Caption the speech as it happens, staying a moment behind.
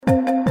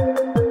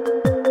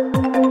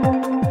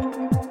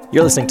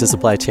You're listening to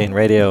Supply Chain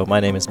Radio. My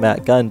name is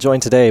Matt Gunn,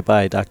 joined today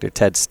by Dr.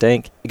 Ted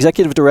Stank,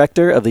 Executive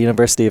Director of the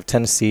University of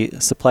Tennessee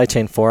Supply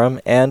Chain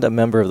Forum and a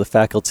member of the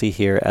faculty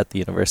here at the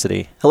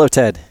university. Hello,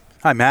 Ted.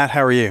 Hi, Matt.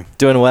 How are you?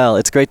 Doing well.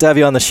 It's great to have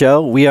you on the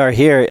show. We are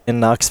here in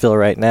Knoxville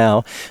right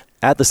now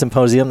at the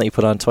symposium that you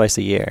put on twice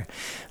a year.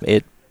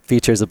 It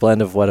features a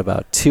blend of,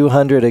 about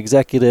 200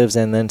 executives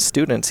and then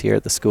students here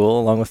at the school,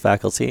 along with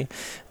faculty,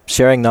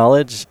 sharing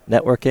knowledge,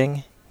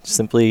 networking,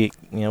 simply,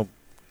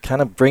 kind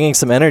of bringing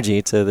some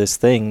energy to this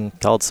thing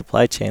called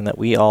supply chain that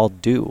we all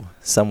do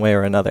some way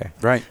or another.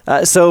 Right.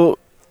 So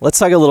let's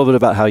talk a little bit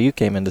about how you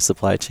came into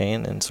supply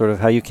chain and sort of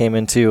how you came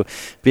into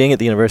being at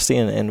the university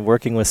and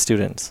working with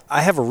students.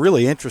 I have a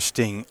really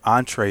interesting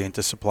entree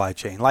into supply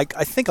chain. Like,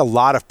 I think a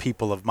lot of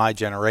people of my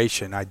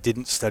generation, I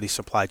didn't study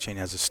supply chain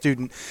as a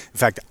student. In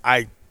fact,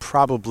 I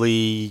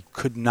probably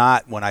could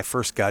not, when I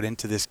first got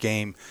into this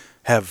game,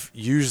 have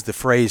used the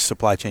phrase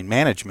supply chain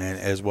management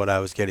as what I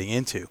was getting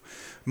into.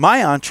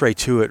 My entree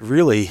to it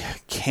really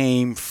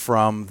came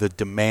from the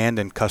demand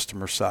and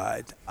customer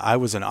side. I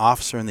was an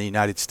officer in the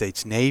United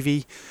States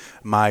Navy.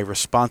 My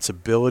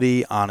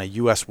responsibility on a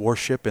U.S.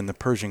 warship in the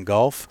Persian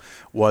Gulf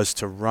was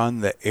to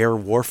run the air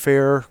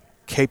warfare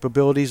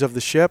capabilities of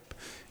the ship.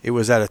 It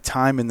was at a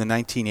time in the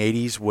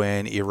 1980s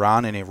when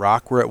Iran and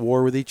Iraq were at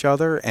war with each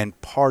other, and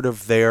part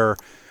of their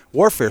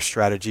warfare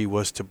strategy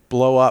was to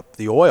blow up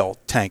the oil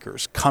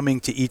tankers coming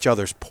to each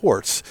other's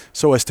ports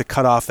so as to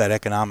cut off that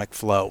economic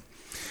flow.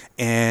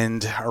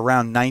 And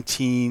around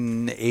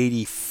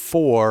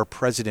 1984,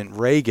 President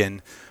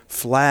Reagan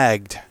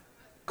flagged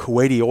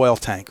Kuwaiti oil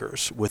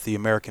tankers with the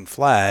American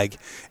flag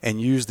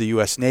and used the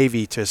U.S.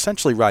 Navy to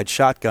essentially ride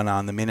shotgun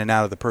on them in and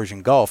out of the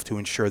Persian Gulf to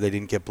ensure they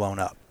didn't get blown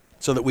up,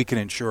 so that we can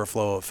ensure a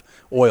flow of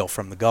oil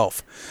from the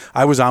Gulf.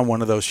 I was on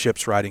one of those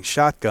ships riding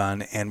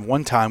shotgun, and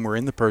one time we're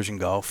in the Persian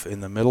Gulf in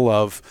the middle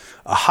of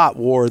a hot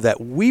war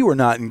that we were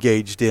not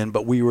engaged in,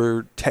 but we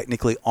were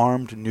technically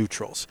armed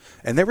neutrals.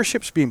 And there were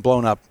ships being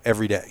blown up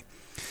every day.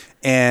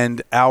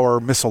 And our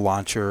missile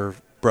launcher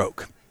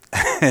broke.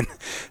 And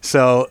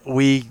so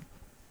we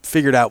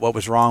figured out what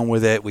was wrong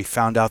with it. We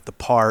found out the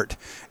part,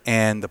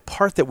 and the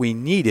part that we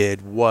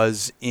needed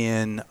was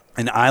in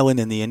an island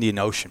in the Indian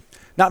Ocean.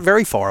 Not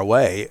very far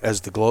away as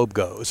the globe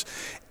goes,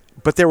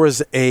 but there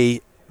was a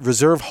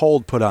reserve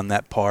hold put on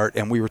that part,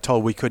 and we were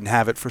told we couldn't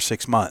have it for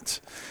 6 months.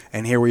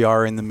 And here we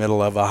are in the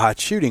middle of a hot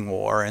shooting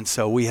war, and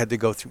so we had to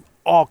go through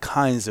all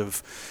kinds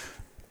of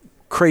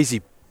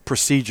crazy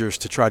procedures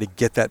to try to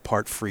get that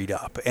part freed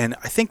up. And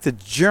I think the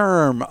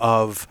germ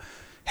of,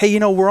 hey,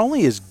 we're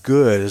only as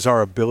good as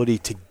our ability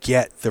to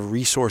get the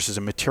resources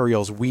and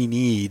materials we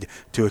need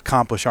to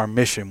accomplish our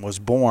mission was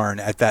born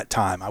at that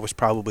time. I was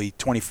probably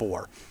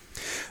 24.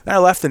 Then I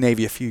left the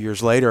Navy a few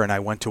years later, and I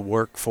went to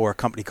work for a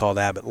company called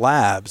Abbott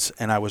Labs,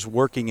 and I was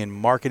working in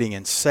marketing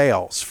and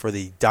sales for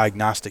the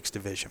diagnostics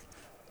division.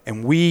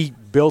 And we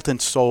built and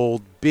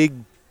sold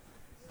big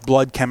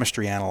blood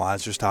chemistry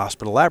analyzers to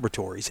hospital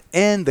laboratories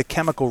and the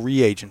chemical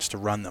reagents to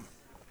run them.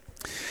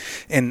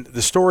 And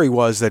the story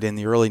was that in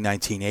the early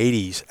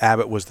 1980s,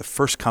 Abbott was the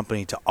first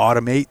company to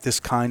automate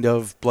this kind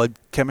of blood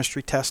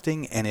chemistry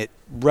testing, and it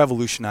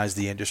revolutionized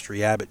the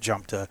industry. Abbott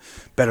jumped to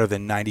better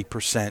than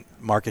 90%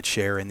 market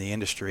share in the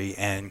industry.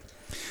 And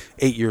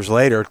 8 years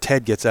later,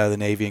 Ted gets out of the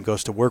Navy and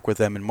goes to work with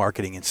them in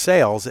marketing and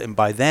sales. And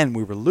by then,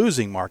 we were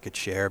losing market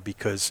share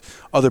because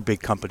other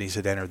big companies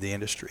had entered the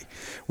industry.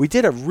 We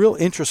did a real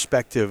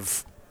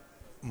introspective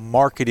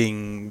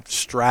marketing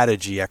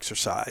strategy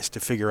exercise to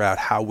figure out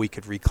how we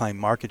could reclaim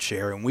market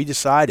share, and we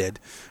determined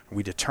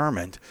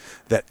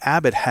that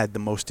Abbott had the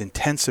most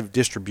intensive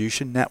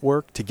distribution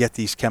network to get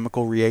these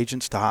chemical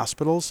reagents to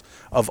hospitals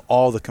of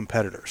all the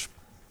competitors.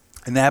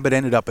 And Abbott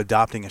ended up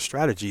adopting a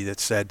strategy that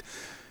said,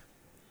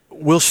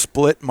 we'll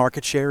split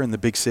market share in the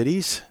big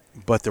cities,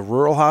 but the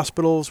rural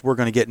hospitals, we're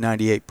going to get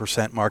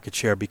 98% market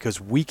share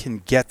because we can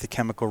get the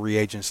chemical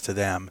reagents to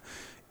them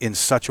in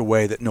such a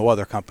way that no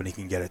other company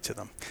can get it to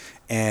them.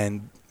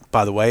 And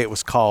by the way, it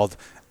was called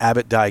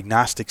Abbott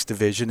Diagnostics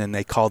Division, and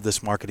they called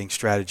this marketing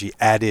strategy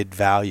added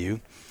value.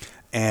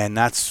 And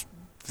that's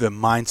the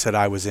mindset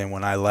I was in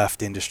when I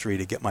left industry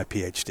to get my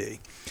PhD.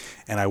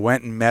 And I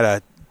went and met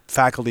a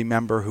faculty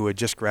member who had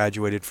just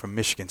graduated from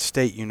Michigan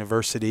State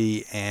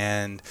University,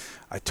 and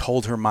I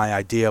told her my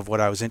idea of what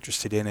I was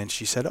interested in, and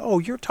she said, "Oh,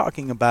 you're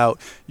talking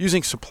about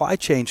using supply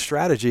chain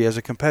strategy as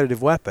a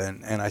competitive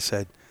weapon." And I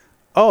said,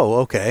 "Oh,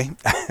 okay."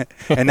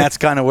 And that's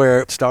kind of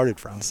where it started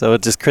from. So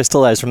it just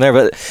crystallized from there.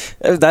 But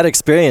that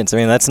experience,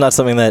 that's not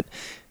something that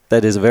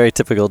is a very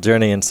typical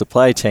journey in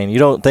supply chain. You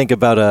don't think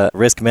about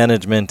risk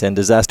management and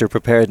disaster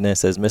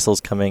preparedness as missiles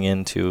coming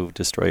in to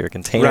destroy your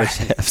container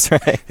ships,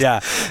 right?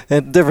 Yeah.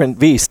 A different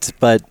beast,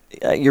 but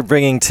you're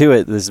bringing to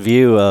it this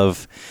view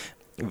of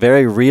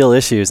very real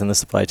issues in the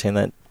supply chain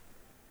that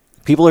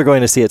people are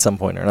going to see at some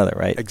point or another,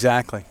 right?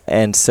 Exactly.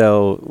 And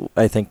so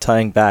I think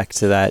tying back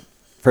to that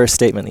first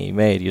statement that you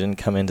made, you didn't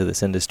come into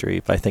this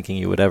industry by thinking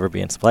you would ever be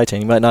in supply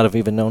chain. You might not have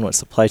even known what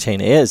supply chain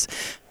is,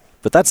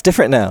 but that's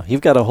different now.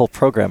 You've got a whole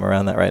program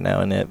around that right now,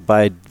 and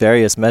by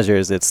various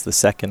measures, it's the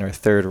second or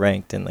third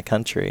ranked in the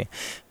country.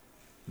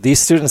 these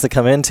students that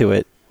come into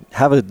it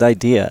have an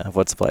idea of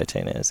what supply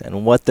chain is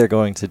and what they're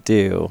going to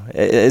do.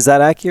 Is that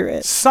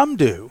accurate? Some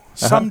do.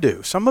 Some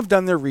do. Some have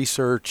done their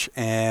research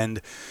and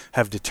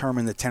have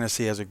determined that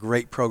Tennessee has a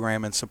great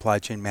program in supply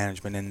chain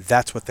management, and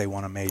that's what they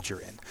want to major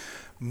in.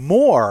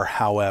 More,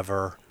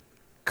 however,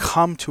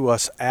 come to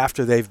us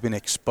after they've been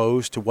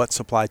exposed to what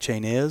supply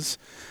chain is.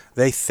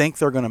 They think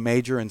they're going to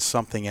major in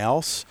something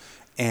else,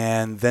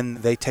 and then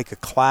they take a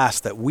class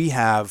that we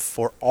have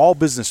for all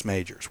business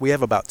majors. We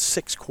have about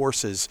 6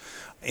 courses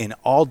in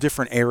all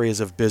different areas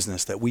of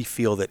business that we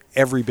feel that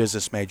every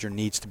business major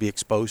needs to be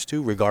exposed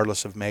to,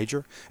 regardless of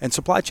major, and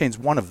supply chain is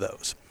one of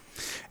those.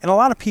 And a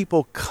lot of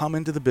people come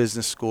into the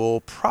business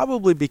school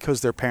probably because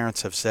their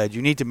parents have said,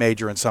 you need to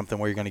major in something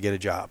where you're going to get a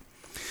job.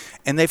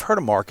 And they've heard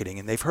of marketing,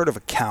 and they've heard of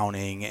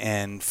accounting,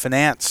 and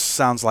finance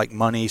sounds like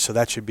money, so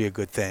that should be a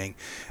good thing.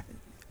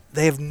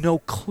 They have no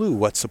clue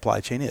what supply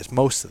chain is,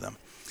 most of them.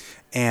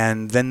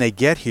 And then they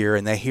get here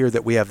and they hear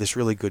that we have this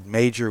really good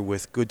major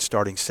with good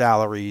starting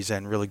salaries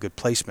and really good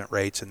placement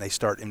rates, and they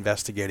start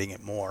investigating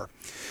it more.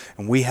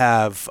 And we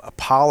have a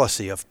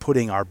policy of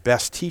putting our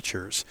best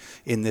teachers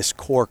in this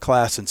core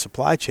class in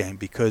supply chain,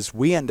 because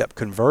we end up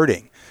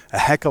converting a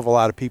heck of a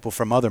lot of people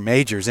from other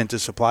majors into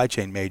supply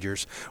chain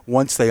majors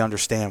once they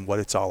understand what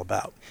it's all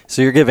about.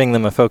 So you're giving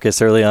them a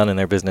focus early on in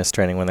their business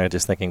training when they're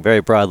just thinking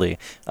very broadly,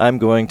 I'm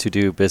going to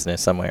do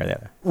business some way or the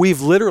other.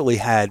 We've literally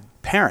had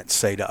parents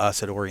say to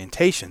us at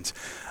orientations,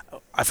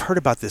 I've heard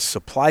about this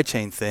supply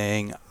chain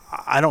thing.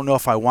 I don't know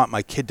if I want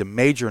my kid to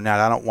major in that.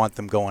 I don't want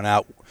them going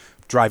out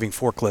driving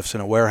forklifts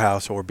in a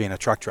warehouse or being a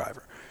truck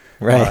driver.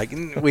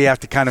 Right. We have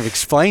to kind of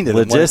explain to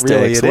them logistics. What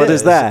really it what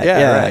is. is that?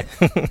 Yeah.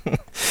 Right.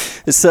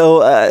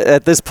 So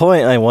at this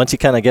point, once you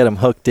kind of get them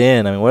hooked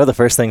in, what are the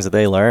first things that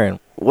they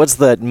learn? What's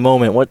that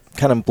moment? What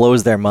kind of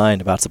blows their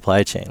mind about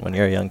supply chain when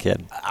you're a young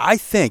kid? I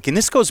think, and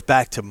this goes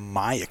back to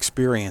my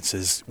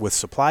experiences with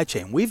supply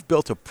chain, we've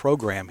built a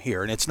program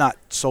here, and it's not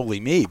solely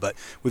me, but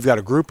we've got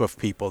a group of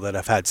people that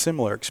have had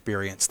similar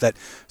experience, that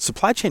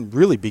supply chain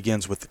really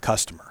begins with the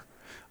customer.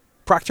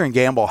 Procter &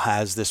 Gamble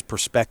has this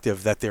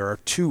perspective that there are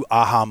 2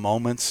 aha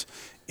moments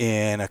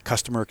in a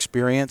customer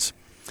experience.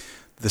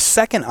 The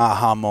second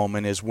aha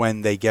moment is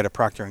when they get a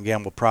Procter &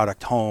 Gamble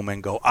product home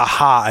and go,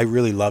 aha, I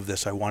really love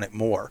this, I want it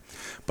more.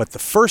 But the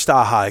first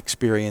aha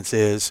experience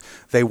is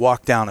they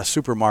walk down a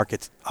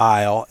supermarket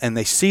aisle and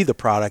they see the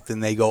product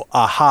and they go,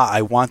 aha,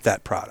 I want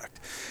that product.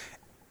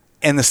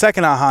 And the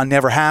second aha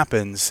never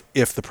happens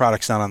if the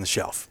product's not on the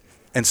shelf.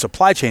 And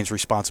supply chain is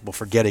responsible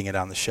for getting it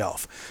on the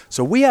shelf.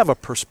 So we have a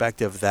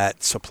perspective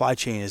that supply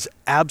chain is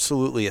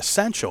absolutely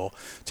essential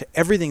to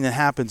everything that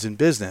happens in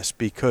business,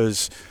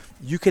 because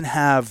you can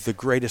have the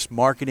greatest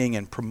marketing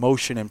and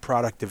promotion and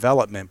product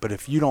development, but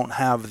if you don't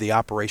have the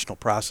operational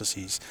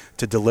processes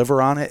to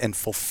deliver on it and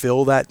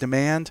fulfill that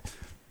demand,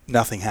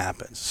 nothing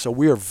happens. So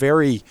we are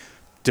very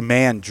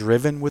demand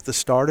driven with the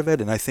start of it,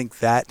 and I think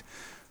that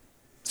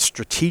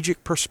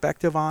strategic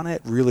perspective on it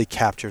really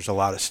captures a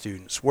lot of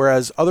students,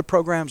 whereas other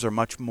programs are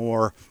much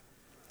more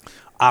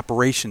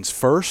operations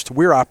first.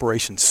 We're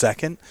operations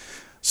second.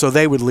 So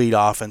they would lead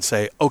off and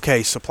say,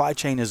 okay, supply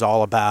chain is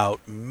all about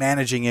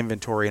managing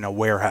inventory in a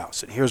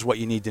warehouse, and here's what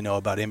you need to know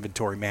about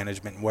inventory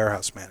management and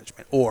warehouse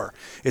management. Or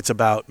it's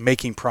about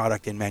making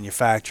product in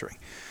manufacturing.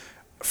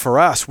 For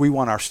us, we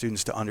want our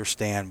students to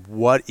understand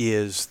what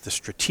is the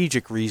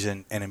strategic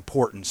reason and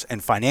importance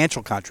and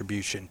financial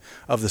contribution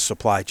of the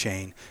supply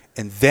chain,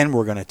 and then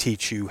we're going to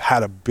teach you how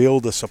to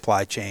build a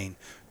supply chain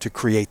to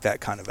create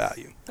that kind of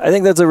value. I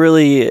think that's a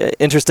really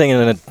interesting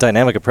and a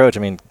dynamic approach.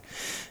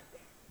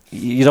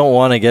 You don't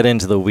want to get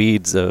into the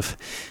weeds of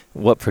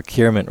what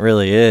procurement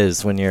really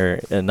is when you're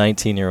a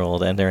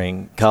 19-year-old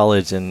entering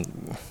college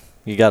and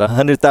you got a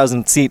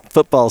 100,000 seat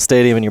football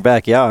stadium in your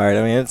backyard.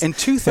 And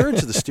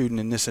 2/3 of the student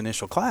in this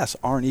initial class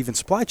aren't even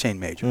supply chain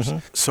majors. Mm-hmm.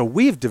 So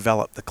we've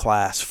developed the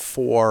class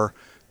for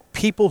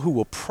people who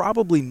will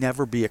probably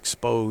never be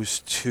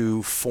exposed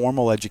to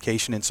formal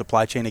education in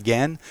supply chain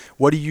again.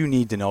 What do you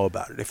need to know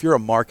about it? If you're a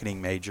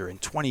marketing major,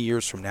 and 20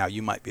 years from now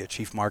you might be a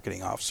chief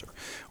marketing officer,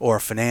 or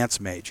a finance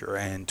major,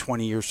 and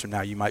 20 years from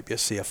now you might be a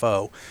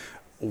CFO.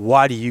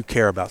 Why do you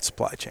care about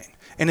supply chain?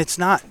 And it's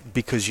not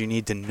because you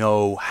need to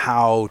know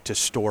how to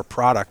store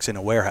products in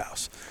a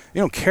warehouse.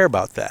 You don't care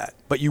about that,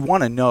 but you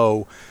want to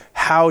know,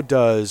 how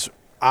does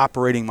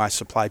operating my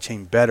supply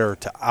chain better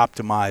to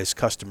optimize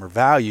customer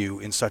value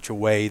in such a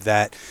way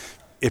that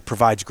it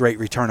provides great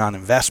return on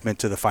investment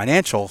to the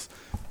financials?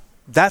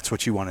 That's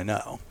what you want to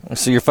know.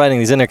 So you're finding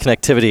these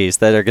interconnectivities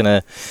that are going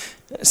to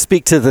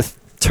speak to the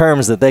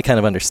terms that they kind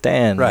of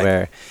understand, right,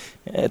 where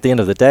at the end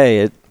of the day,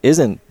 it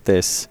isn't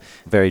this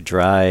very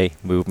dry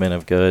movement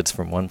of goods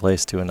from one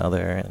place to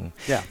another and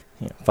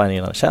finding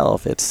it on a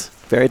shelf. It's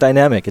very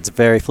dynamic. It's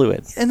very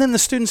fluid. And then the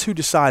students who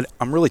decide,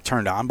 I'm really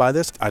turned on by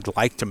this, I'd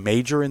like to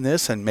major in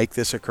this and make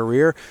this a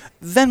career,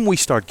 then we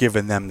start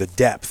giving them the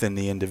depth in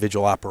the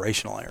individual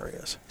operational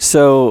areas.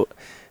 So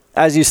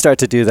as you start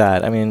to do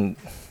that,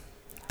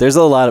 There's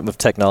a lot of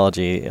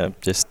technology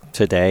just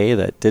today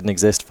that didn't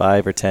exist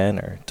 5 or 10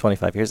 or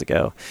 25 years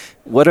ago.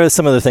 What are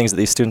some of the things that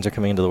these students are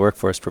coming into the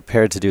workforce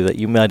prepared to do that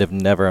you might have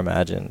never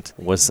imagined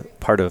was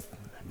part of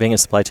being a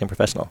supply chain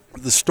professional?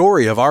 The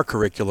story of our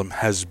curriculum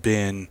has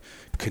been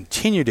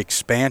continued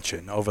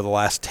expansion over the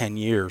last 10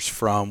 years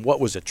from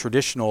what was a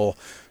traditional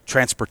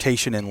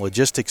transportation and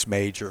logistics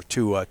major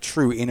to a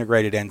true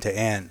integrated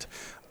end-to-end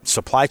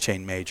supply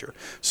chain major.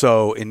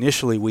 So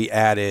initially we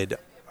added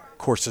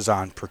courses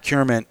on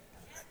procurement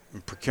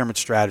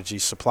strategy,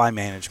 supply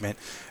management,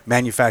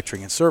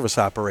 manufacturing and service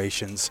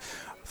operations.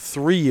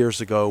 3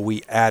 years ago,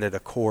 we added a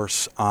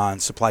course on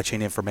supply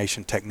chain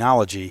information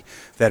technology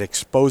that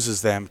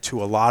exposes them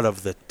to a lot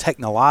of the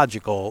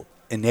technological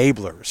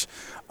enablers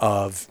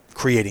of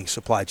creating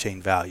supply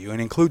chain value, and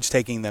includes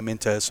taking them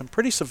into some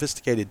pretty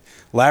sophisticated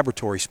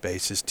laboratory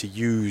spaces to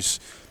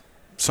use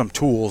some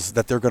tools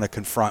that they're going to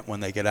confront when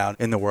they get out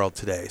in the world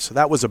today. So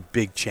that was a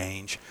big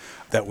change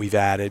that we've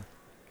added.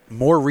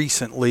 More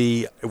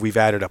recently, we've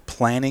added a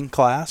planning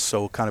class,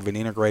 so kind of an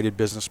integrated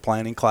business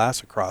planning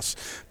class across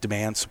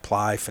demand,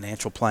 supply,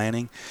 financial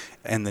planning.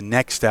 And the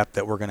next step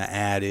that we're going to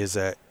add is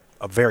a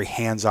very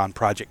hands-on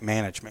project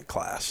management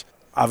class.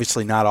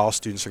 Obviously, not all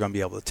students are going to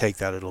be able to take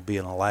that. It'll be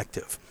an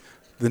elective.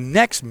 The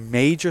next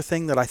major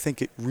thing that I think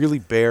it really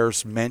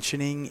bears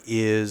mentioning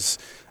is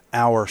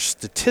our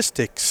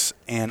statistics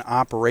and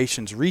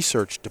operations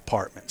research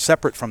department,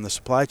 separate from the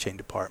supply chain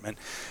department,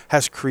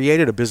 has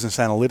created a business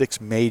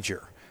analytics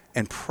major,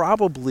 and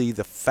probably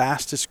the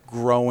fastest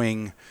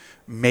growing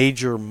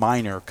major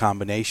minor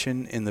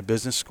combination in the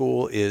business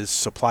school is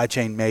supply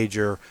chain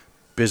major,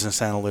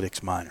 business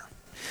analytics minor.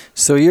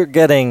 So you're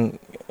getting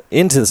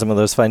into some of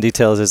those fine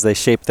details as they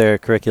shape their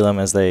curriculum,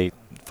 as they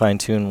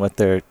fine-tune what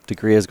their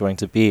degree is going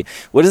to be.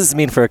 What does this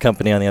mean for a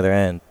company on the other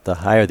end to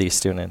hire these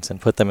students and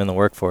put them in the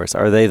workforce?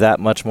 Are they that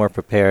much more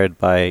prepared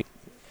by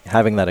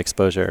having that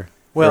exposure?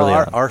 Well, early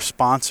on? Our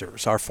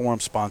sponsors, our forum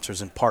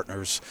sponsors and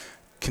partners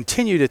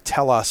continue to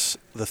tell us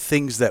the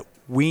things that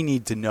we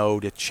need to know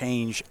to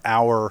change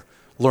our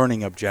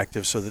learning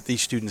objectives so that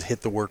these students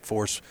hit the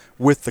workforce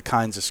with the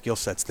kinds of skill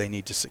sets they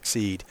need to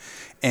succeed.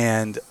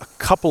 And a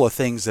couple of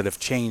things that have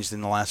changed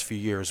in the last few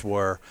years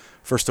were,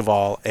 first of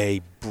all,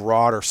 a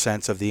broader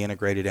sense of the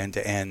integrated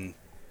end-to-end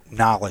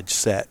knowledge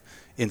set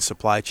in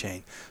supply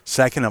chain.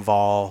 Second of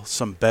all,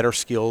 some better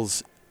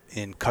skills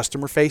in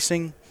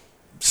customer-facing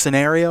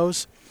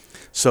scenarios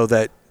so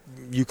that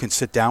you can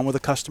sit down with a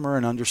customer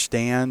and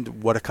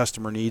understand what a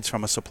customer needs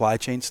from a supply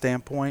chain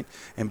standpoint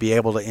and be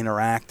able to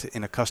interact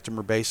in a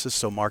customer basis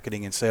so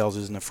marketing and sales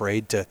isn't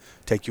afraid to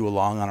take you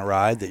along on a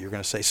ride that you're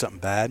going to say something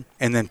bad.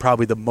 And then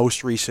probably the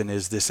most recent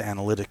is this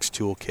analytics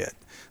toolkit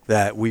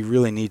that we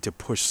really need to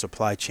push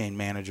supply chain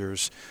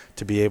managers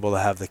to be able to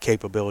have the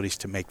capabilities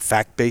to make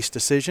fact-based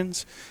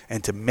decisions.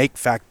 And to make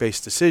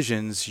fact-based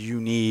decisions, you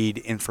need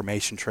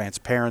information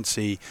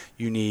transparency,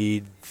 you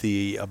need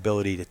the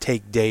ability to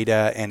take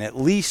data and at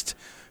least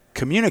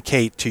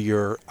communicate to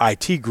your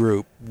IT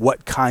group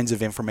what kinds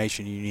of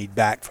information you need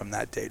back from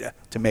that data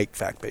to make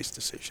fact-based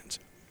decisions.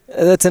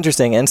 That's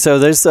interesting. And so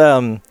there's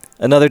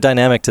another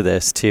dynamic to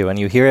this too, and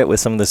you hear it with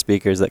some of the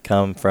speakers that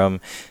come from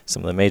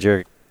some of the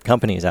major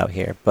companies out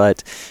here,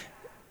 but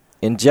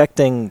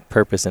injecting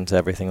purpose into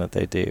everything that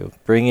they do,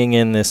 bringing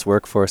in this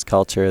workforce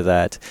culture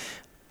that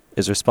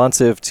is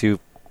responsive to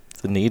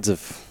the needs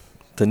of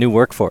the new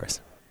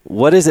workforce.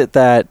 What is it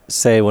that,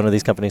 say, one of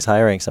these companies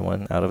hiring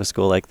someone out of a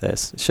school like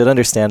this should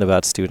understand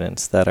about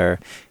students that are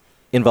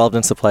involved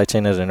in supply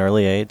chain at an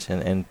early age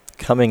and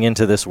coming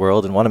into this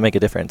world and want to make a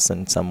difference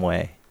in some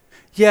way?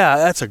 Yeah,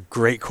 that's a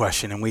great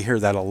question, and we hear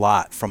that a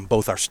lot from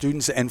both our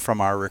students and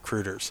from our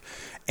recruiters.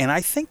 And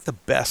I think the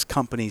best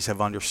companies have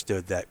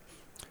understood that.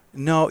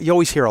 No, you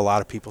always hear a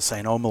lot of people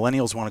saying, oh,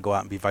 millennials want to go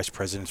out and be vice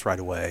presidents right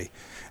away.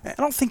 I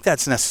don't think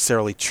that's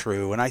necessarily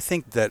true, and I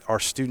think that our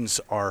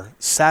students are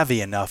savvy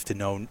enough to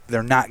know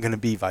they're not going to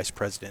be vice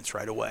presidents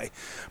right away.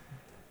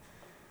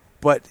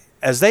 But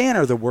as they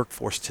enter the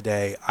workforce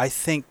today, I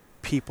think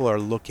people are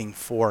looking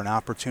for an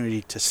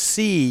opportunity to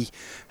see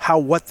how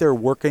what they're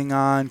working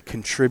on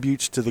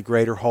contributes to the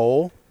greater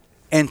whole,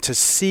 and to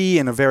see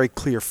in a very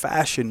clear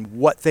fashion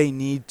what they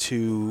need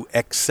to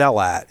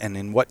excel at and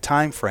in what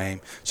time frame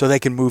so they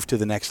can move to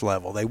the next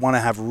level. They want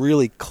to have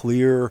really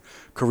clear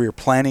career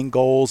planning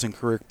goals and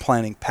career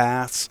planning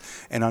paths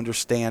and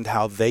understand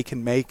how they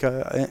can make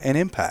an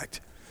impact.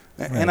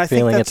 Right, and I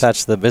feeling think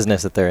attached to the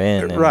business that they're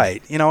in.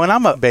 Right. And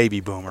I'm a baby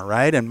boomer,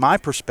 right? And my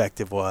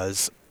perspective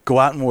was, go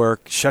out and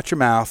work, shut your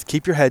mouth,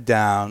 keep your head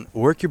down,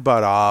 work your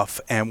butt off,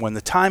 and when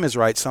the time is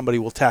right, somebody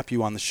will tap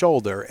you on the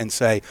shoulder and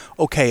say,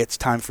 okay, it's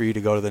time for you to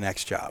go to the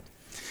next job.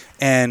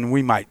 And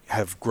we might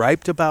have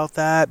griped about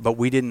that, but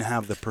we didn't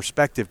have the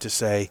perspective to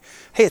say,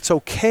 hey, it's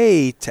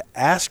okay to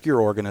ask your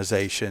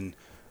organization,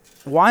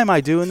 why am I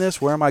doing this?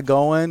 Where am I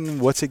going?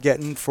 What's it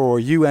getting for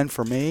you and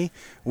for me?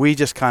 We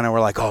just kind of were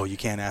like, oh, you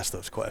can't ask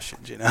those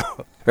questions,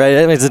 Right.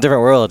 I mean, it's a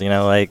different world,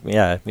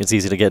 it's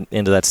easy to get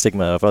into that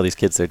stigma of, oh, these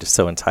kids are just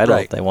so entitled.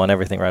 Right. They want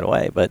everything right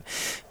away. But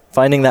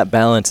finding that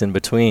balance in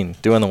between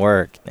doing the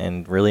work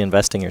and really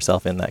investing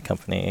yourself in that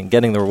company and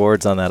getting the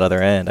rewards on that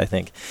other end, I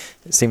think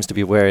it seems to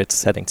be where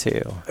it's heading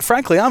to.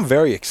 Frankly, I'm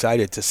very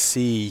excited to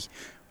see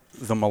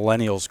the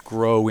millennials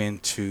grow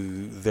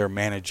into their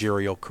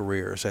managerial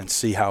careers and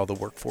see how the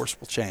workforce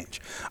will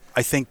change.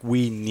 I think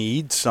we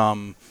need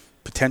some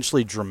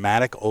potentially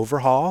dramatic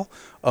overhaul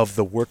of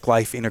the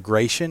work-life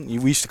integration.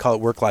 We used to call it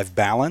work-life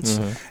balance,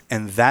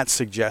 and that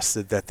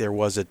suggested that there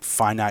was a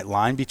finite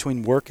line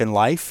between work and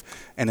life.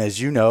 And as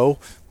you know,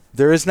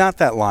 there is not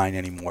that line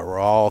anymore. We're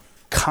all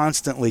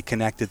constantly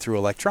connected through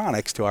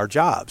electronics to our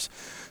jobs.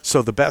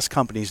 So the best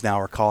companies now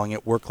are calling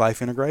it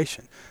work-life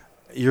integration.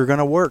 You're going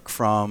to work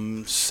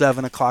from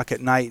 7 o'clock at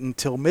night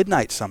until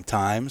midnight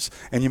sometimes,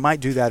 and you might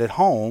do that at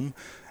home.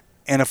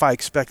 And if I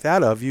expect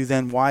that of you,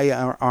 then why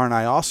aren't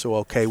I also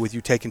okay with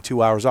you taking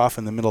 2 hours off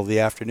in the middle of the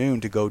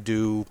afternoon to go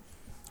do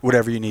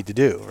whatever you need to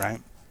do,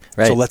 right?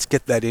 So let's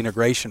get that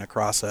integration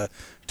across a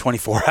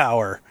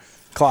 24-hour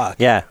clock.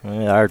 Yeah, I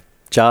mean, our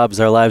jobs,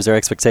 our lives, our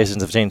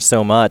expectations have changed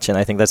so much, and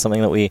I think that's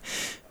something that we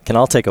can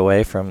all take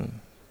away from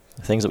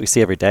the things that we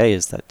see every day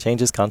is that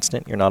change is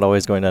constant. You're not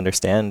always going to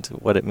understand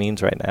what it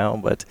means right now,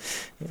 but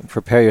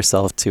prepare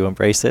yourself to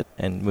embrace it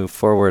and move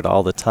forward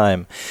all the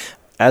time.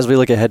 As we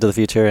look ahead to the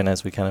future and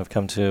as we kind of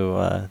come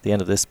to the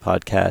end of this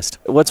podcast,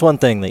 what's one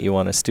thing that you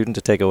want a student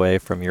to take away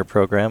from your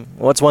program?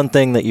 What's one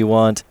thing that you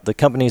want the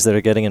companies that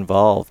are getting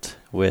involved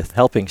with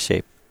helping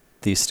shape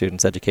these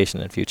students'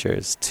 education and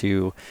futures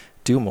to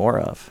do more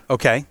of?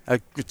 Okay,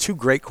 2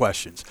 great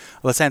questions.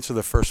 Let's answer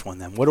the first one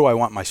then. What do I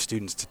want my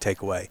students to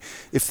take away?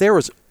 If there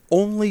was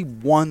only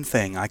one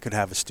thing I could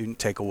have a student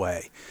take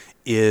away,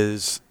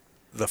 is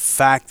the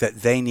fact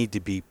that they need to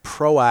be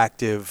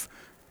proactive,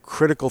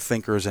 critical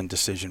thinkers and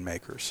decision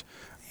makers.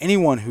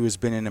 Anyone who has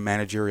been in a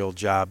managerial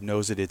job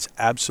knows that it's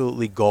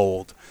absolutely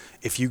gold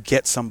if you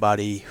get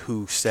somebody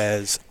who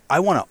says,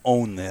 I want to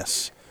own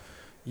this.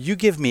 You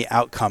give me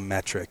outcome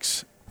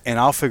metrics and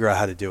I'll figure out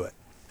how to do it.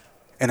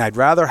 And I'd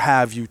rather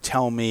have you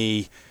tell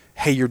me,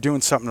 hey, you're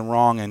doing something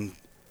wrong and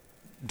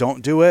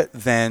don't do it,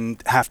 than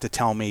have to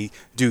tell me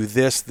do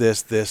this,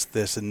 this, this,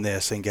 this, and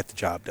this and get the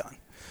job done.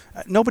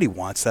 Nobody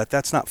wants that.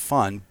 That's not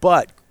fun.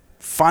 But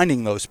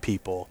finding those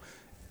people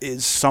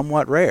is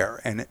somewhat rare.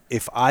 And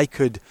if I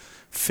could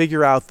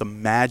figure out the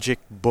magic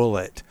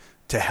bullet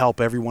to help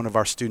every one of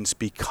our students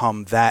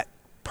become that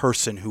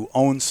person who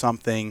owns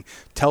something,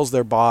 tells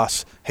their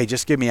boss, hey,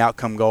 just give me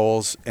outcome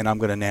goals and I'm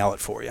going to nail it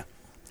for you.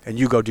 And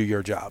you go do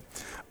your job.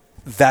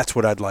 That's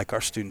what I'd like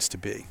our students to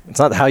be. It's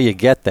not how you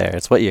get there.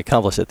 It's what you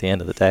accomplish at the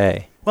end of the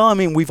day. Well, I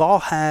mean, we've all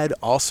had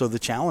also the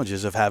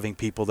challenges of having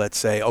people that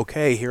say,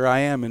 okay, here I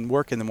am in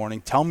work in the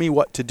morning. Tell me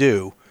what to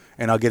do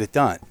and I'll get it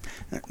done.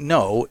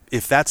 No,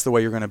 if that's the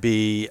way you're going to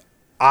be,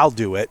 I'll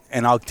do it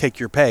and I'll take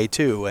your pay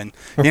too. And,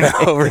 you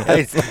know, right?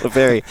 It's a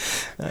very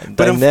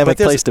dynamic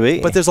place to be.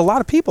 But there's a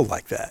lot of people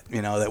like that,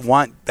 you know, that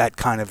want that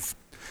kind of,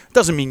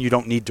 doesn't mean you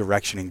don't need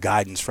direction and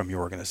guidance from your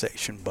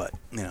organization, but,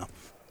 you know.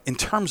 In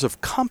terms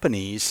of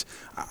companies,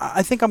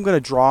 I think I'm going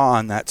to draw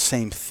on that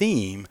same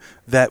theme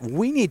that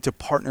we need to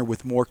partner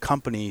with more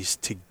companies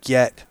to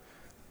get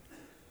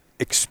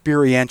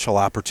experiential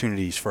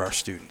opportunities for our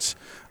students.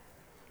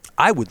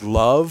 I would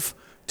love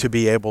to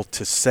be able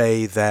to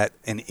say that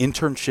an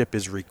internship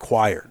is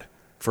required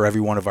for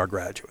every one of our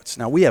graduates.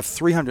 Now, we have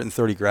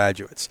 330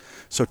 graduates,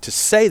 so to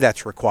say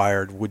that's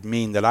required would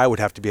mean that I would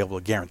have to be able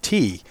to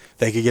guarantee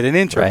they could get an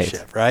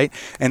internship, right?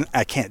 And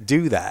I can't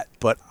do that,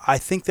 but I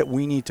think that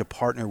we need to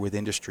partner with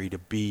industry to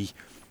be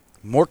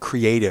more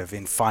creative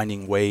in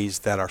finding ways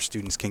that our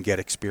students can get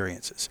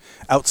experiences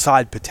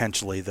outside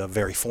potentially the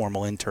very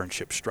formal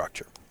internship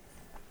structure.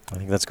 I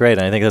think that's great,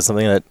 and I think that's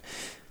something that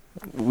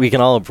we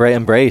can all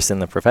embrace in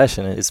the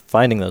profession, is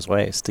finding those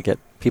ways to get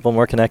people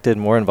more connected,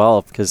 more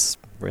involved, because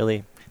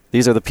really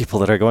these are the people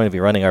that are going to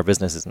be running our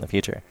businesses in the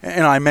future.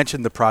 And I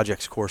mentioned the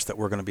projects course that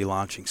we're going to be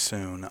launching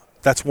soon.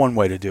 That's one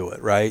way to do it,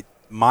 right?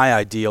 My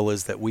ideal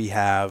is that we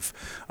have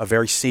a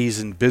very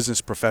seasoned business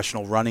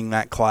professional running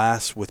that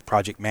class with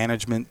project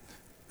management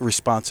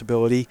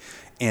responsibility,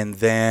 and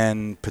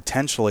then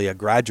potentially a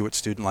graduate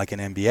student like an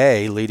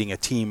MBA leading a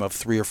team of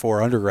 3 or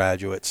 4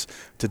 undergraduates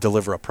to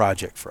deliver a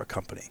project for a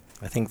company.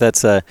 I think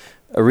that's a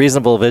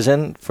reasonable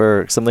vision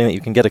for something that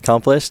you can get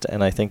accomplished,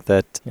 and I think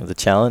that the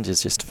challenge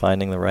is just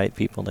finding the right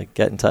people to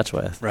get in touch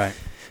with. Right.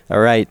 All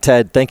right,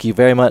 Ted, thank you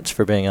very much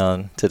for being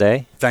on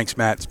today. Thanks,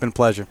 Matt. It's been a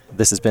pleasure.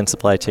 This has been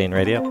Supply Chain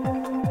Radio.